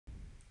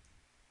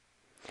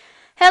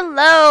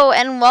Hello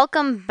and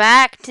welcome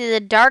back to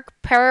the Dark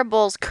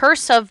Parables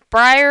Curse of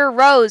Briar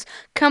Rose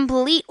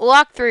complete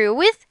walkthrough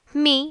with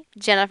me,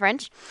 Jenna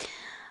French.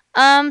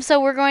 So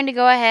we're going to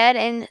go ahead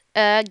and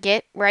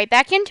get right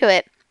back into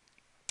it.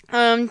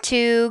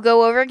 To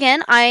go over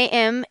again, I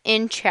am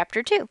in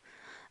chapter 2.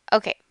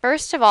 Okay,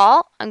 first of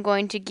all, I'm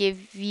going to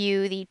give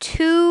you the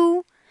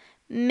two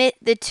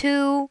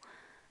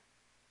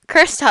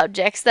cursed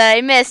objects that I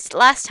missed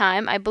last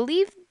time. I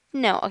believe.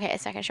 No, okay,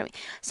 it's not gonna show me.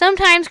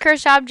 Sometimes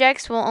cursed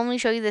objects will only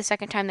show you the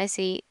second time they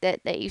see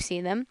that you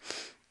see them.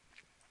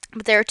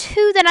 But there are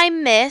two that I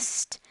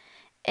missed,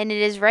 and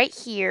it is right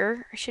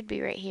here. It should be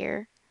right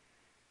here.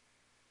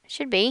 It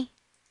should be.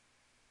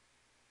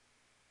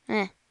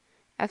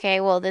 Okay,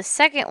 well, the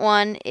second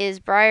one is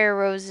Briar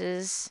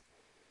Rose's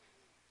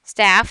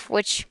staff,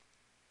 which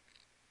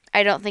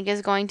I don't think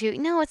is going to.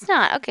 No, it's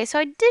not. Okay, so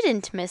I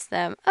didn't miss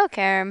them.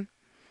 Okay.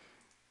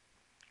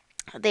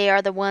 They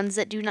are the ones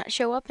that do not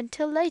show up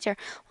until later.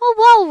 Well,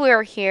 while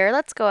we're here,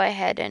 let's go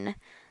ahead and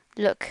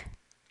look.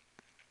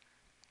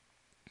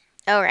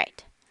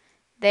 Alright.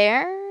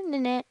 There.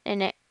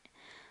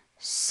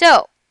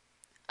 So,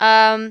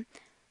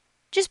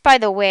 just by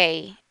the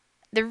way,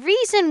 the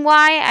reason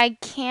why I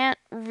can't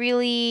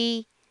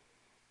really...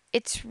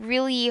 It's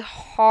really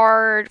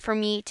hard for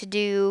me to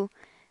do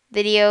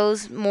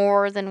videos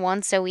more than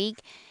once a week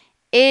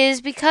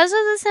is because of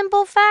the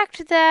simple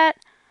fact that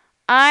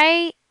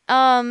I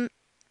am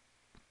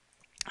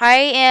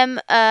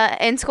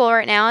in school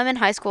right now. I'm in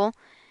high school,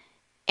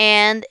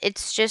 and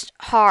it's just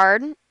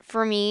hard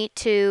for me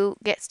to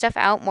get stuff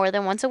out more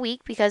than once a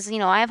week because,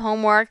 I have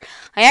homework.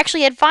 I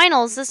actually had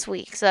finals this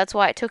week, so that's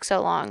why it took so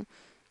long.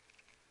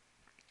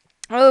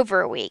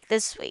 Over a week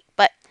this week,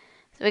 but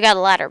so we got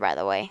a ladder, by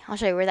the way. I'll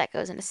show you where that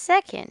goes in a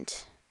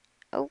second.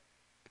 Oh,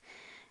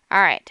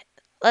 all right.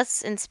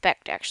 Let's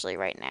inspect actually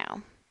right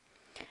now.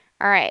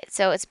 All right,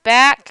 so it's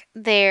back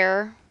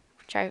there,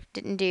 which I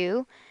didn't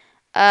do.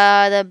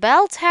 The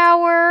bell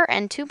tower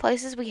and two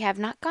places we have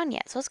not gone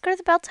yet. So let's go to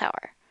the bell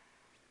tower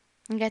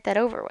and get that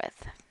over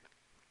with.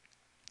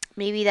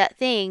 Maybe that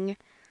thing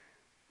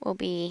will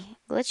be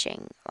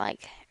glitching,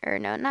 or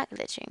no, not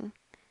glitching.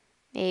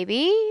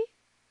 Maybe?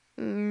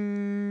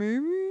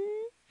 I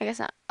guess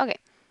not. Okay.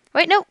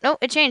 Wait, no,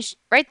 it changed.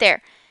 Right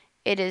there.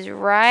 It is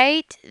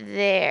right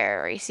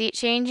there. You see it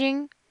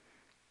changing?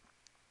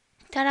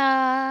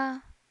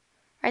 Ta-da!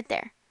 Right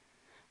there.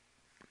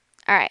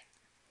 Alright.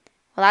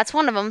 Well, that's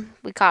one of them.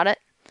 We caught it.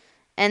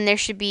 And there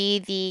should be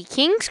the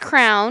King's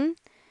Crown,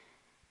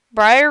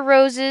 Briar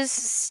Rose's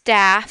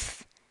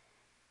staff,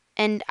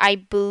 and I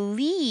think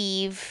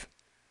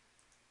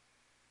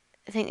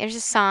there's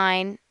a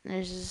sign.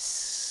 There's a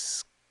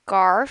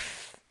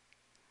scarf. I'm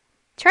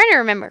trying to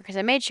remember because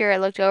I made sure I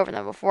looked over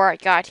them before I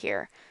got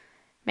here.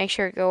 Make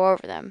sure to go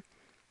over them.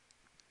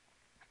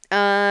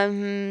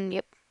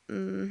 Yep.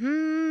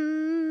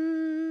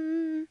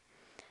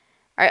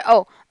 Alright,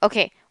 oh,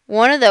 okay.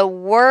 One of the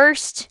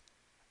worst,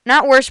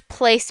 not worst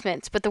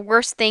placements, but the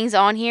worst things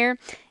on here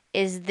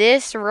is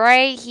this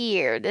right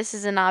here. This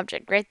is an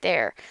object right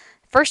there.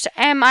 First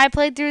time I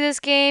played through this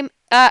game,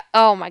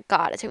 oh my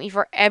god, it took me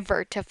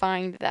forever to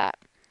find that.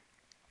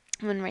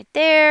 One right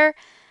there,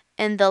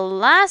 and the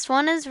last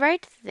one is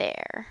right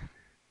there.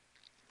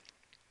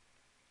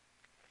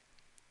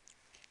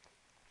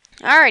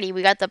 Alrighty,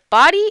 we got the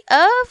body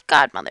of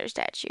Godmother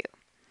statue.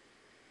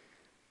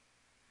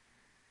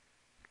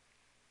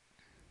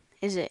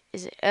 Is it?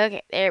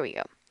 Okay, there we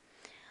go.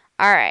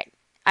 Alright.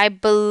 I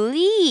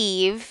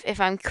believe, if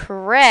I'm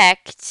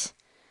correct,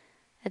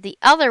 that the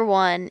other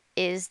one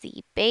is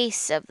the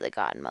base of the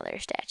Godmother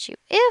statue.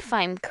 If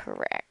I'm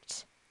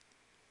correct.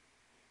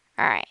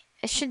 Alright.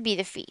 It should be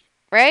the feet.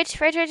 Right?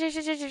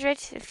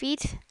 The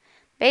feet.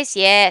 Base?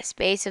 Yes.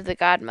 Base of the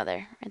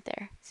Godmother. Right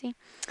there. See?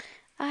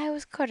 I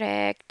was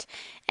correct.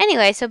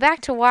 Anyway, so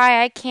back to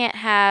why I can't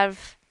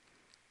have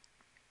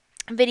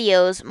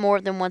videos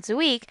more than once a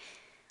week.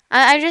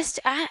 I'm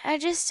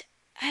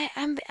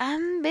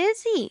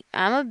busy.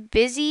 I'm a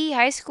busy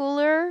high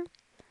schooler.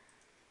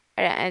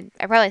 I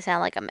probably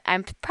sound like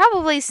I'm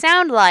probably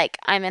sound like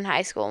I'm in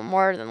high school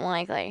more than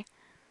likely.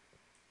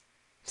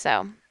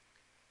 So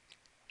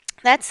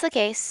that's the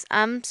case.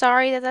 I'm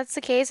sorry that that's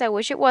the case. I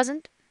wish it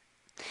wasn't,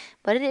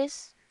 but it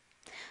is.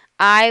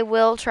 I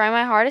will try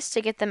my hardest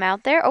to get them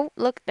out there. Oh,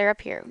 look, they're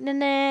up here.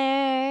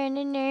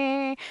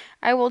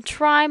 I will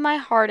try my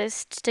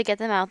hardest to get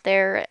them out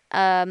there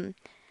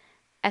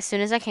as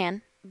soon as I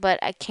can, but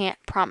I can't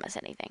promise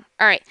anything.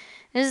 Alright,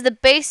 this is the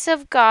base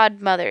of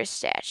Godmother's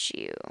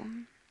statue.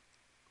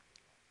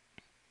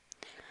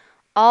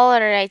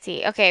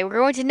 Alrighty. Okay, we're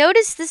going to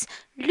notice this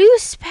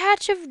loose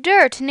patch of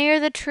dirt near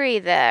the tree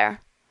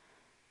there.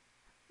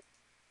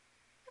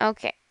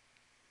 Okay.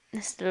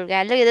 This little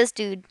guy. Look at this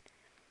dude.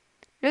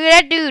 Look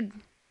at that dude.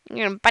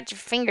 You're gonna bite your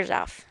fingers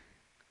off.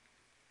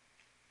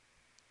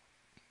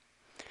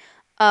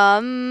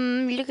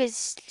 Look at...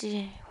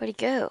 Where'd he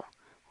go?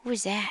 What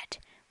was that?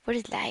 What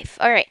is life?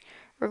 Alright.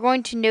 We're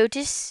going to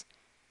notice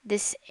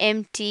this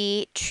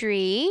empty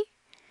tree.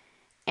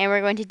 And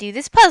we're going to do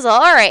this puzzle.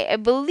 Alright, I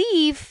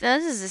believe... No,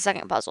 this is the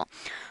second puzzle.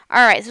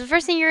 Alright, so the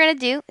first thing you're going to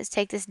do is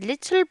take this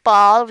little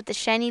ball with the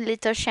shiny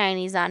little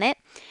shinies on it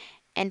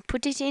and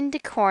put it in the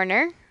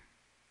corner.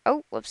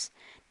 Oh, whoops.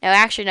 No,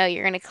 actually, no,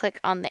 you're going to click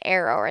on the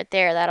arrow right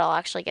there. That'll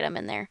actually get them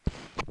in there.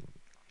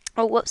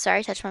 Oh, whoops,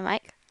 sorry, touched my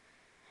mic.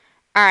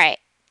 Alright,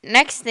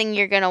 next thing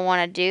you're going to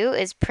want to do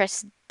is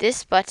press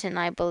this button,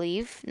 I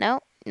believe.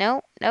 No.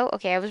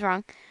 Okay, I was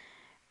wrong.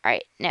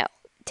 Alright, now,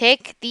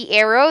 take the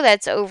arrow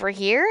that's over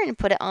here and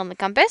put it on the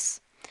compass.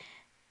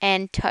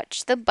 And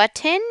touch the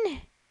button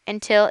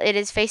until it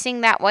is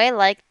facing that way,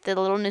 like the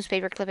little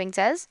newspaper clipping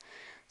says.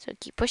 So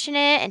keep pushing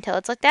it until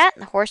it's like that,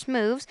 and the horse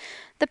moves.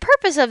 The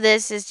purpose of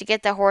this is to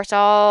get the horse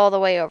all the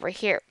way over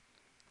here.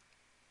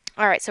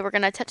 Alright, so we're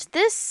going to touch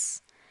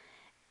this.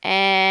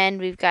 And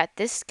we've got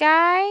this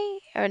guy.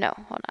 Oh, no,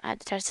 hold on. I have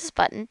to touch this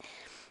button.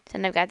 So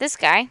then I've got this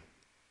guy.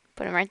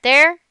 Put him right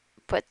there.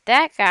 Put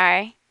that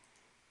guy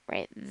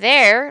right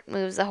there.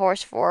 Moves the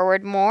horse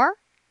forward more.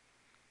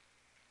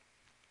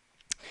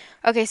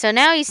 Okay, so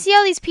now you see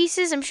all these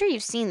pieces? I'm sure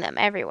you've seen them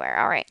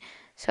everywhere. Alright,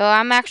 so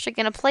I'm actually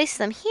going to place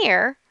them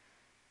here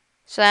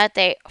so that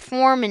they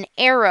form an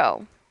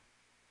arrow.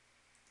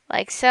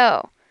 Like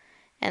so.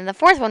 And the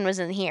fourth one was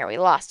in here. We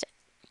lost it.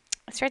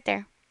 It's right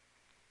there.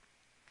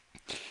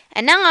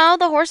 And now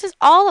the horse is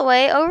all the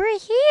way over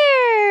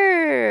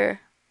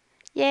here.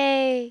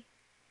 Yay.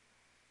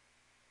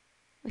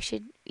 We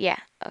should, yeah,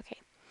 okay.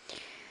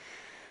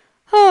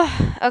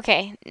 Oh,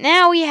 okay,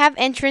 now we have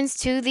entrance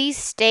to the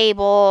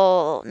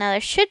stable. Now there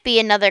should be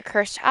another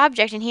cursed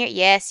object in here.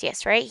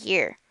 Yes, right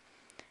here.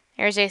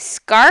 There's a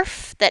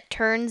scarf that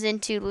turns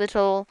into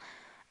little,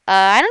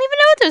 I don't even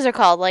know what those are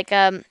called. Like,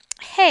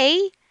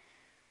 hay,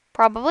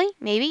 probably,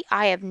 maybe.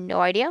 I have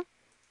no idea.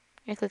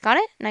 I click on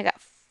it, and I got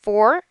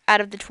 4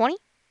 out of the 20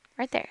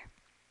 right there.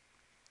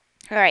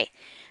 Alright,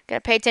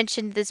 gotta pay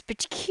attention to this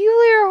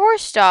particular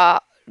horse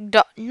dog.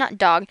 Not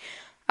dog.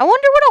 I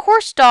wonder what a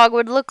horse dog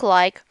would look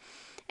like.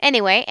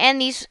 Anyway,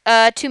 and these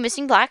 2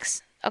 missing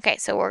blacks. Okay,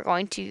 so we're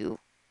going to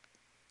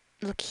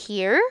look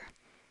here,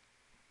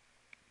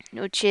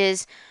 which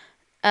is,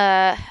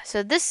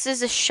 so this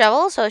is a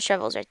shovel, so a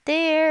shovel's right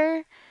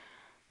there.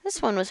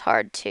 This one was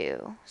hard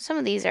too. Some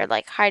of these are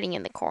like hiding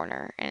in the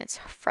corner, and it's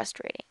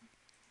frustrating.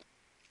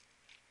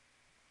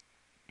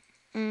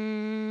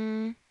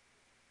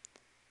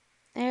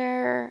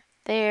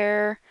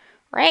 There.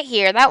 Right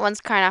here, that one's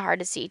kind of hard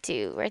to see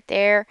too. Right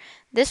there.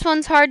 This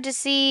one's hard to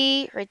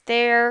see. Right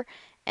there.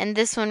 And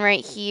this one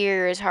right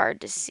here is hard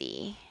to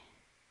see.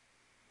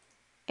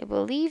 I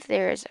believe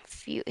there's a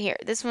few here.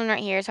 This one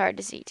right here is hard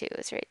to see too.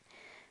 It's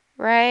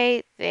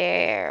right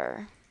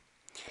there.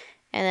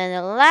 And then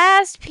the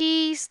last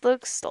piece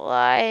looks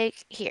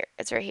like here.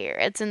 It's right here.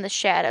 It's in the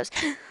shadows.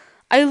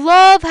 I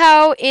love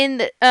how in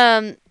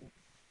the,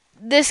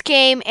 this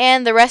game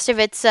and the rest of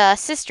its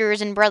sisters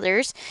and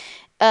brothers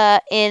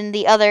in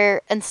the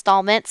other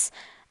installments,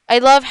 I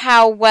love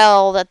how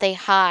well that they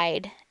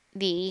hide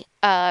the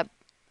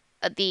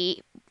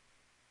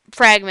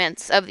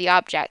fragments of the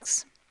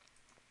objects.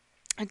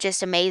 It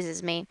just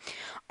amazes me.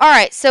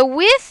 Alright, so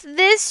with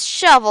this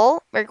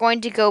shovel, we're going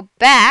to go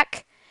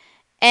back,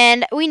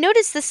 and we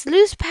noticed this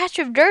loose patch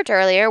of dirt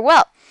earlier.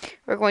 Well,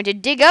 we're going to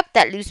dig up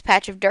that loose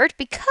patch of dirt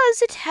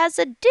because it has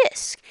a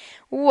disc.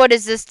 What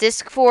is this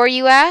disc for,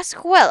 you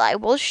ask? Well, I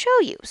will show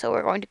you. So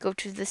we're going to go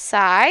to the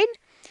side,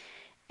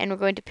 and we're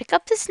going to pick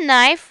up this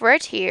knife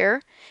right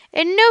here,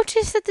 and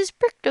notice that this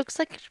brick looks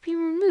like it should be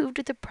removed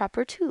with a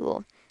proper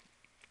tool.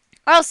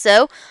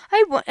 Also,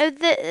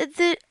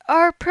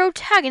 our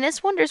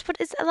protagonist wonders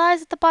what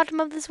lies at the bottom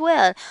of this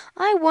well.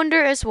 I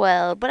wonder as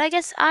well, but I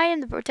guess I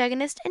am the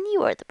protagonist and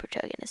you are the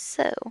protagonist,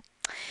 so.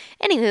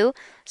 Anywho,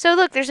 so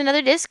look, there's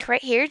another disc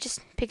right here.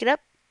 Just pick it up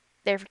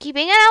there for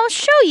keeping, and I will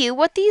show you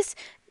what these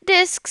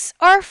discs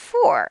are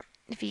for.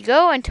 If you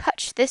go and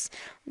touch this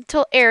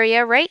little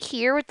area right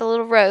here with the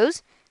little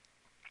rose,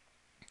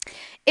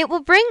 it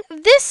will bring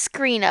this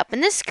screen up,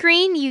 and this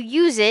screen, you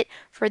use it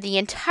for the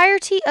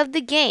entirety of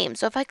the game.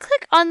 So if I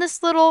click on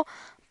this little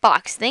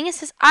box thing, it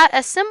says,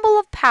 a symbol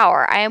of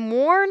power. I am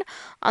worn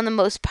on the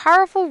most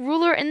powerful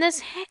ruler in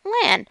this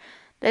land.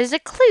 There's a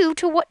clue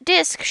to what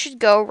disc should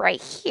go right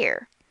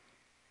here.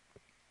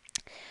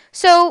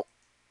 So,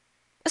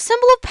 a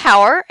symbol of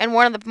power and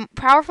one of the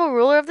powerful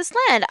ruler of this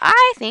land.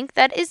 I think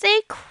that is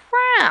a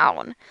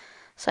crown.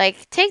 So I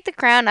take the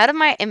crown out of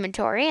my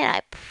inventory and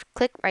I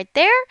click right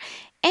there,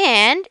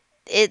 and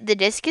the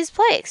disc is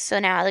placed. So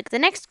now I look at the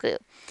next clue.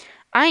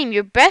 I am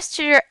your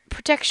best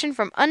protection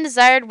from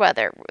undesired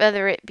weather,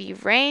 whether it be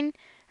rain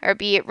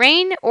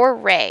or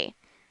ray.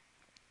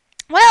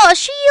 Well, a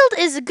shield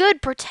is a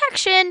good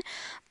protection,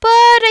 but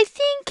I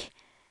think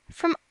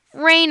from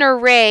rain or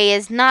ray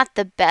is not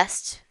the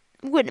best.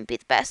 Wouldn't be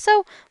the best.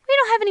 So we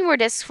don't have any more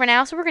discs for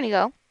now, so we're going to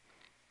go.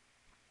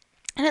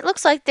 And it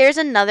looks like there's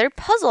another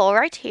puzzle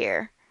right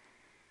here.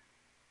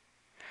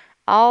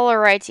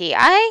 Alrighty.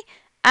 I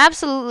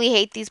absolutely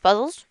hate these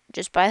puzzles,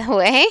 just by the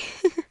way.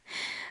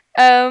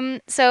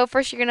 So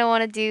first you're going to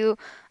want to do...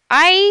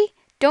 I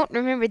don't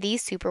remember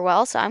these super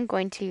well, so I'm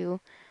going to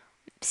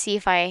see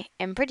if I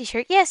am pretty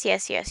sure. Yes.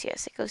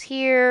 It goes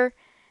here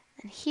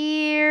and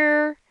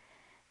here.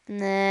 And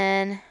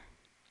then...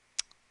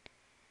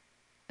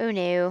 Oh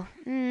no.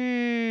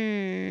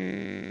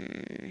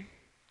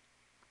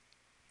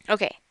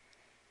 Okay.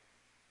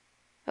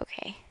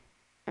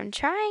 I'm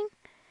trying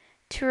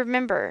to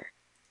remember.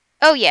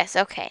 Oh, yes.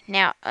 Okay.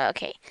 Now,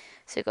 okay.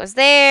 So it goes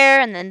there,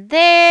 and then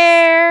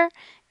there,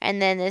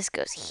 and then this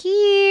goes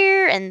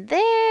here, and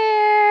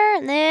there,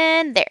 and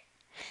then there.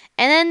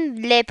 And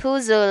then le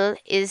puzzle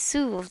is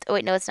solved. Oh,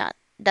 wait, no, it's not.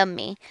 Dumb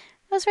me.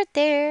 It was right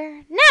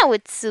there. Now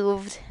it's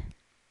solved.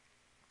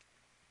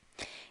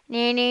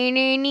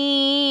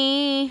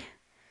 Is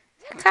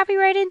that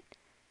copyrighted?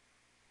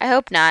 I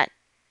hope not.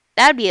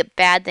 That'd be a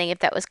bad thing if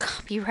that was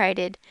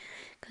copyrighted.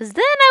 Because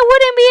then I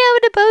wouldn't be able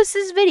to post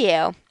this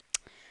video.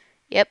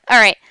 Yep.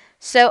 Alright.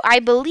 So I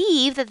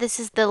believe that this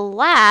is the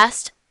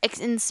last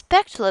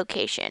inspect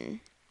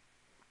location.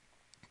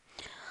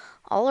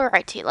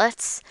 Alrighty.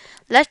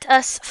 Let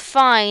us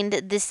find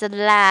this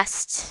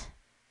last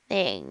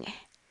thing.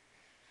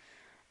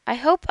 I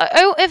hope...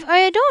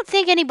 I don't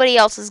think anybody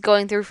else is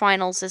going through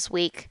finals this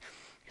week.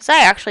 Because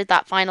I actually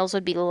thought finals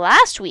would be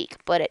last week.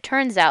 But it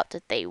turns out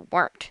that they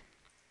weren't.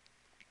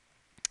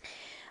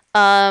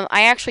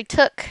 I actually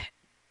took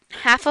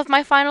half of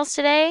my finals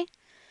today.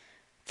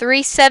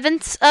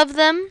 3/7 of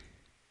them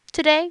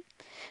today.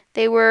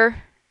 They were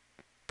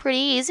pretty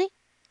easy.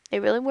 They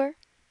really were.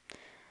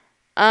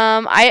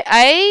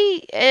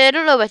 I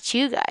don't know about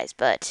you guys,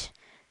 but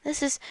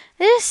this is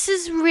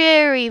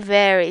very,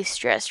 very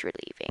stress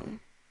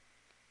relieving.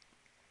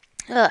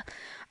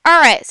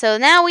 Alright, so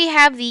now we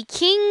have the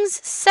King's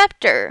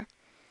Scepter.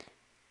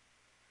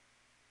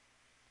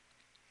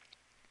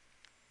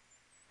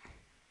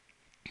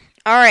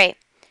 Alright,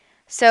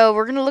 so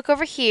we're going to look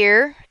over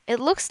here. It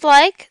looks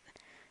like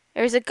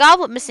there's a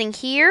goblet missing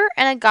here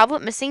and a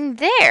goblet missing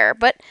there,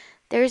 but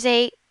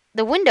the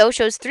window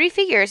shows 3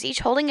 figures, each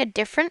holding a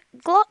different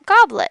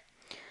goblet.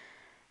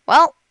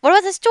 Well, what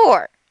about this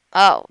door?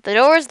 Oh, the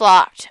door is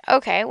locked.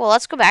 Okay, well,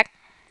 let's go back.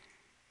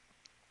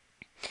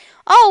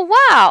 Oh,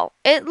 wow!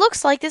 It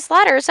looks like this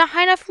ladder is not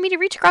high enough for me to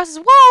reach across this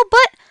wall,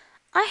 but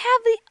I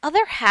have the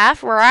other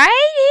half right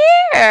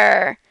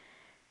here.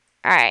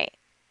 Alright.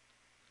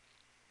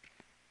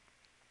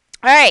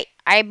 Alright,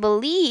 I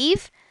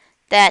believe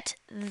that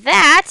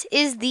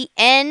is the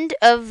end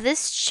of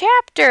this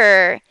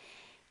chapter.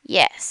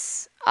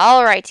 Yes.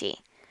 Alrighty.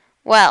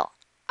 Well,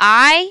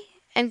 I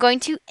am going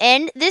to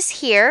end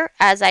this here,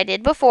 as I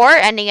did before,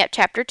 ending at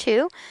chapter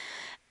 2.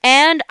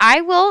 And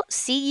I will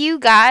see you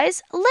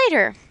guys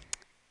later.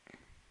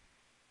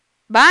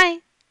 Bye.